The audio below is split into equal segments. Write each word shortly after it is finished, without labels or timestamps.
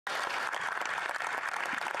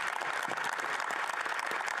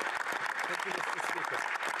Thank you, Mr. Speaker.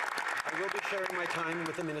 I will be sharing my time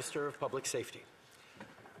with the Minister of Public Safety.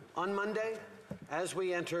 On Monday, as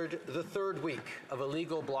we entered the third week of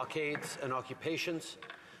illegal blockades and occupations,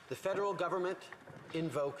 the federal government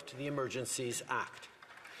invoked the Emergencies Act.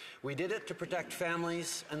 We did it to protect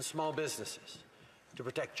families and small businesses, to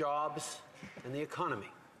protect jobs and the economy.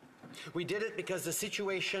 We did it because the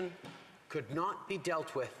situation could not be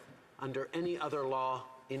dealt with under any other law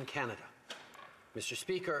in Canada. Mr.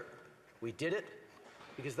 Speaker, we did it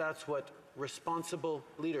because that's what responsible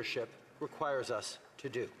leadership requires us to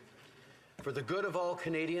do. For the good of all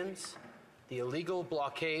Canadians, the illegal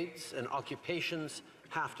blockades and occupations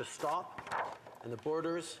have to stop, and the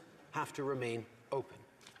borders have to remain open.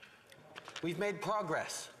 We've made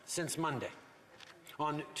progress since Monday.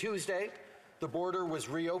 On Tuesday, the border was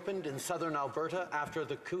reopened in southern Alberta after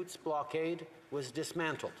the Coutts blockade was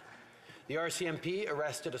dismantled. The RCMP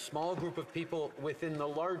arrested a small group of people within the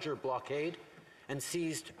larger blockade and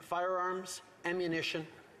seized firearms, ammunition,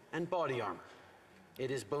 and body armor. It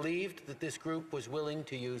is believed that this group was willing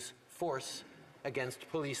to use force against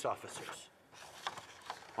police officers.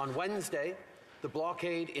 On Wednesday, the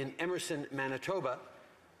blockade in Emerson, Manitoba,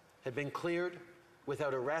 had been cleared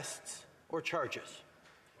without arrests or charges.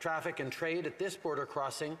 Traffic and trade at this border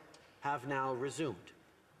crossing have now resumed.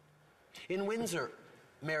 In Windsor,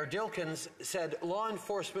 Mayor Dilkens said law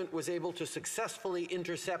enforcement was able to successfully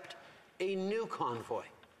intercept a new convoy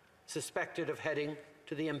suspected of heading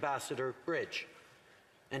to the Ambassador Bridge.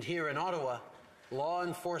 And here in Ottawa, law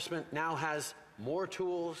enforcement now has more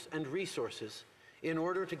tools and resources in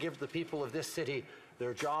order to give the people of this city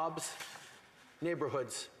their jobs,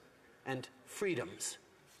 neighbourhoods, and freedoms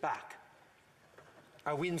back.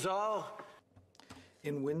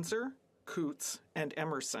 In Windsor, Coutts, and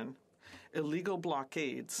Emerson, illegal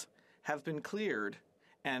blockades have been cleared,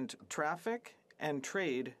 and traffic and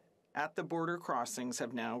trade at the border crossings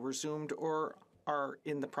have now resumed or are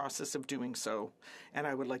in the process of doing so. And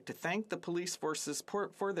I would like to thank the police forces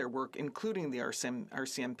for their work, including the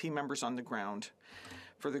RCMP members on the ground.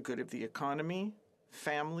 For the good of the economy,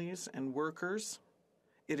 families, and workers,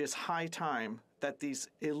 it is high time that these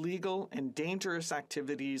illegal and dangerous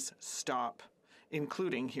activities stop,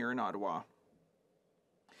 including here in Ottawa.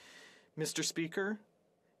 Mr. Speaker,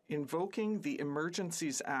 invoking the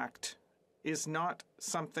Emergencies Act is not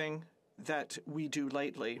something that we do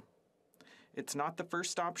lightly. It's not the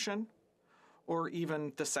first option, or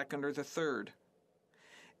even the second or the third.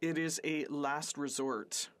 It is a last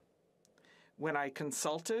resort. When I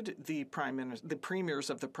consulted the premiers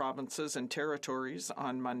of the provinces and territories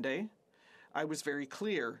on Monday, I was very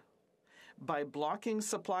clear. By blocking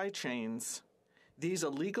supply chains, these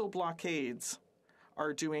illegal blockades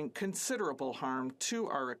are doing considerable harm to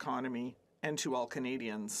our economy and to all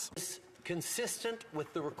Canadians. It's consistent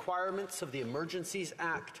with the requirements of the Emergencies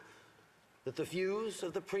Act that the views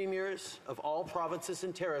of the premiers of all provinces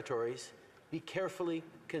and territories be carefully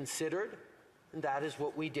considered, and that is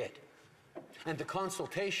what we did. And the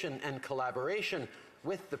consultation and collaboration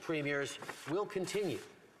with the premiers will continue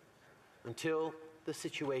until the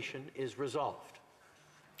situation is resolved.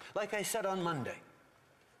 Like I said on Monday,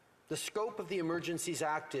 the scope of the Emergencies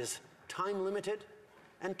Act is time-limited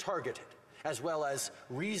and targeted, as well as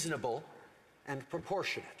reasonable and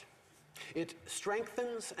proportionate. It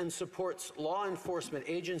strengthens and supports law enforcement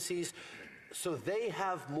agencies so they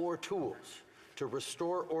have more tools to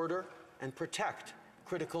restore order and protect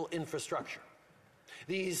critical infrastructure.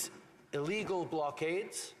 These illegal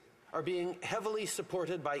blockades are being heavily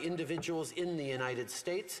supported by individuals in the United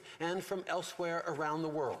States and from elsewhere around the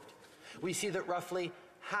world. We see that roughly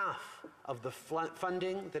half of the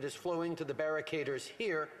funding that is flowing to the barricaders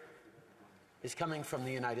here is coming from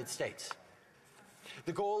the United States.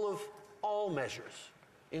 The goal of all measures,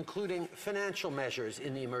 including financial measures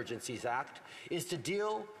in the Emergencies Act, is to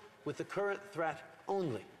deal with the current threat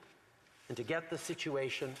only and to get the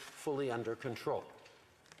situation fully under control.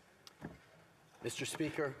 Mr.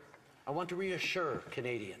 Speaker, I want to reassure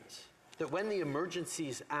Canadians that when the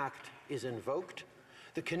Emergencies Act is invoked,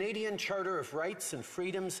 the Canadian Charter of Rights and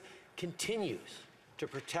Freedoms continues to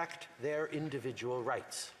protect their individual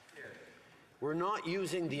rights. We're not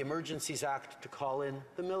using the Emergencies Act to call in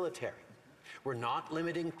the military. We're not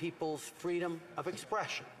limiting people's freedom of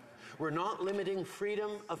expression. We're not limiting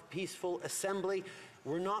freedom of peaceful assembly.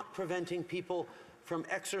 We're not preventing people from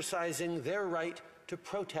exercising their right to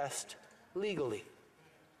protest legally.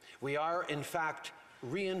 We are, in fact,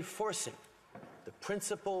 reinforcing the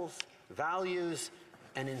principles, values,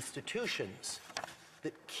 and institutions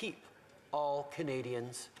that keep all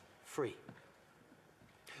Canadians free.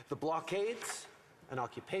 The blockades and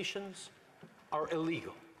occupations are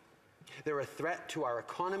illegal, They're a threat to our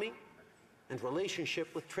economy and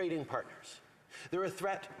relationship with trading partners. They're a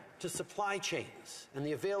threat to supply chains and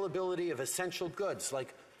the availability of essential goods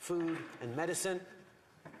like food and medicine.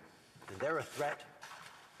 And they're a threat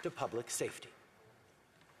to public safety.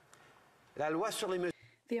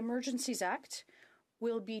 The Emergencies Act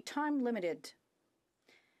will be time-limited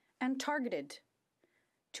and targeted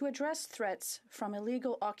to address threats from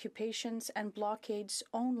illegal occupations and blockades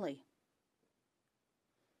only.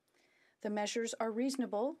 The measures are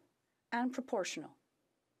reasonable and proportional.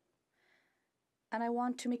 And I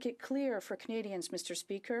want to make it clear for Canadians, Mr.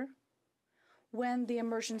 Speaker, when the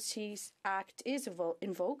Emergencies Act is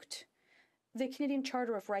invoked, the Canadian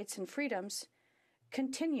Charter of Rights and Freedoms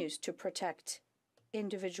continues to protect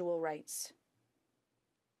individual rights.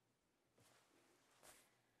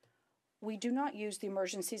 We do not use the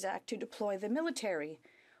Emergencies Act to deploy the military.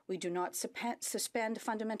 We do not suspend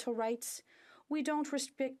fundamental rights. We don't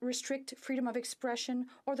restrict freedom of expression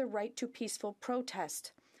or the right to peaceful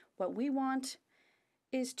protest. What we want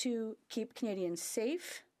is to keep Canadians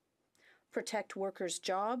safe, protect workers'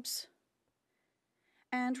 jobs,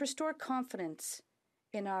 and restore confidence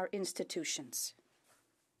in our institutions.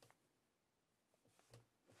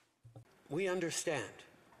 We understand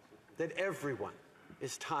that everyone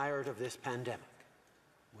is tired of this pandemic.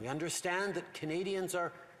 We understand that Canadians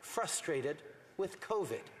are frustrated with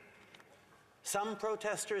COVID. Some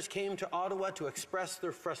protesters came to Ottawa to express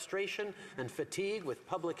their frustration and fatigue with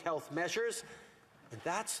public health measures, and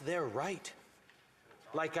that's their right.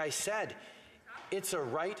 Like I said, it's a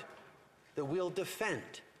right that we'll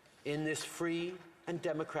defend in this free and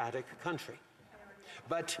democratic country.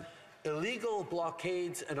 But illegal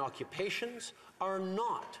blockades and occupations are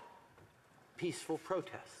not peaceful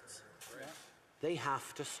protests. They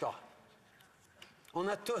have to stop.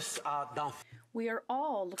 We are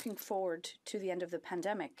all looking forward to the end of the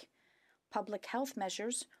pandemic. Public health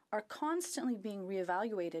measures are constantly being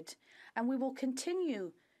reevaluated, and we will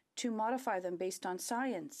continue to modify them based on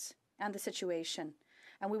science and the situation,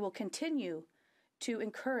 and we will continue to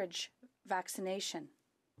encourage vaccination.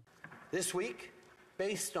 This week,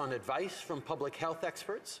 based on advice from public health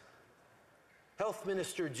experts, Health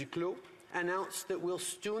Minister Duclos announced that we'll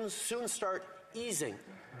soon start easing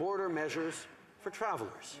border measures for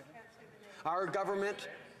travellers. Our government,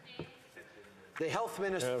 the health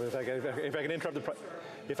minister... If I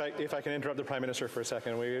can interrupt the Prime Minister for a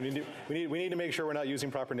second, we need to make sure we're not using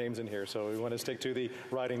proper names in here, so we want to stick to the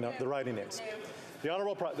writing names. The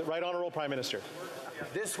Right Honourable Prime Minister.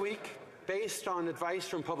 This week, based on advice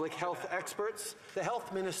from public health experts, the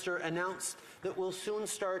Health Minister announced that we'll soon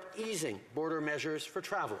start easing border measures for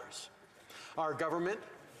travellers. Our government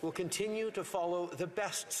will continue to follow the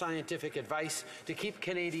best scientific advice to keep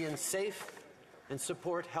Canadians safe and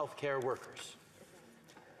support healthcare workers.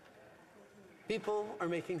 People are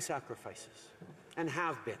making sacrifices and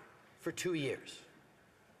have been for 2 years.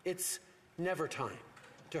 It's never time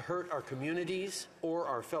to hurt our communities or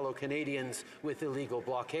our fellow Canadians with illegal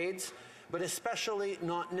blockades, but especially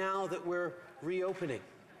not now that we're reopening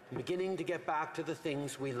and beginning to get back to the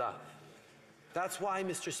things we love. That's why,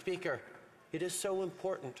 Mr. Speaker, it is so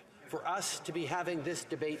important for us to be having this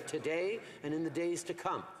debate today and in the days to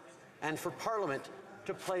come, and for Parliament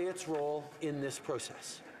to play its role in this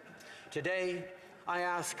process. Today, I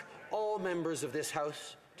ask all members of this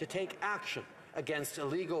House to take action against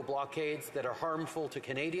illegal blockades that are harmful to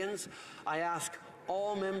Canadians. I ask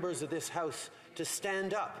all members of this House to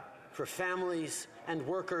stand up for families and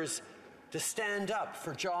workers, to stand up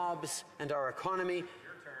for jobs and our economy,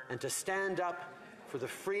 and to stand up for the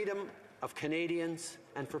freedom of Canadians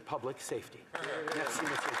and for public safety. Merci,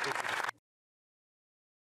 Mr. President.